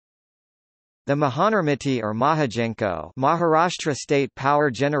The Mahanirmiti or Mahagenco Maharashtra State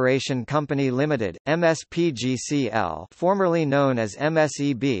Power Generation Company Limited, MSPGCL, formerly known as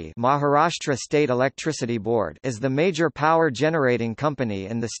MSEB Maharashtra State Electricity Board, is the major power generating company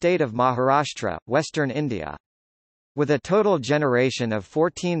in the state of Maharashtra, western India. With a total generation of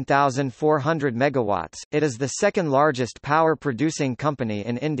 14,400 megawatts, it is the second largest power producing company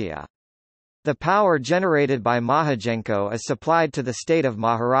in India. The power generated by Mahagenco is supplied to the state of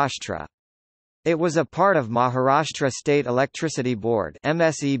Maharashtra. It was a part of Maharashtra State Electricity Board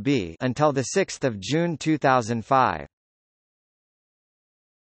 (MSEB) until 6 June 2005.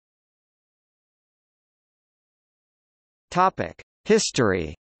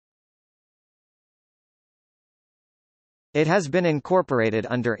 History. It has been incorporated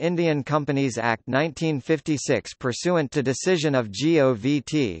under Indian Companies Act 1956 pursuant to decision of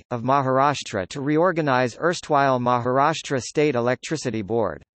GOVT, of Maharashtra to reorganize erstwhile Maharashtra State Electricity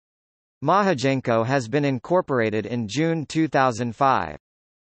Board. Mahagenco has been incorporated in June 2005.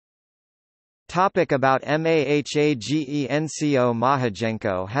 About MAHAGENCO.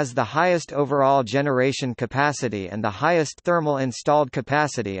 Mahagenco has the highest overall generation capacity and the highest thermal installed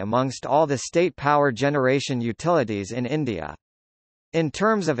capacity amongst all the state power generation utilities in India. In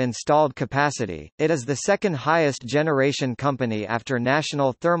terms of installed capacity, it is the second highest generation company after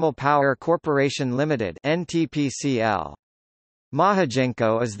National Thermal Power Corporation Limited (NTPCL).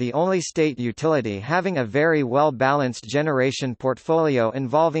 Mahagenco is the only state utility having a very well-balanced generation portfolio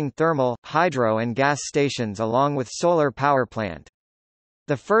involving thermal, hydro and gas stations along with solar power plant.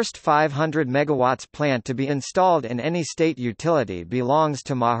 The first 500 megawatts plant to be installed in any state utility belongs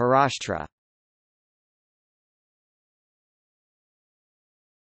to Maharashtra.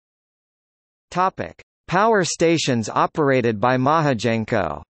 Power stations operated by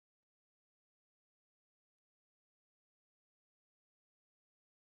Mahagenco.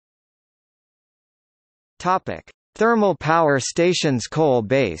 Thermal power stations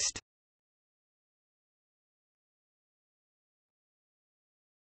coal-based.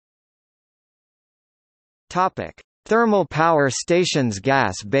 Thermal power stations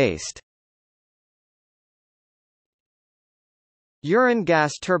gas-based. Uran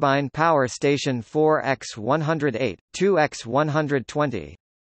gas turbine power station 4x108, 2x120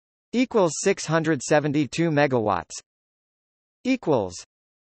 equals 672 megawatts equals.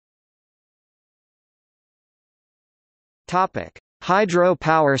 Hydro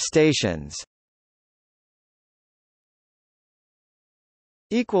power stations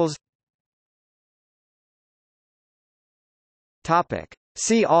equals.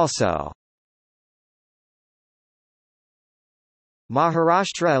 See also: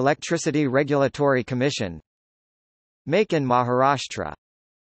 Maharashtra Electricity Regulatory Commission, Make in Maharashtra.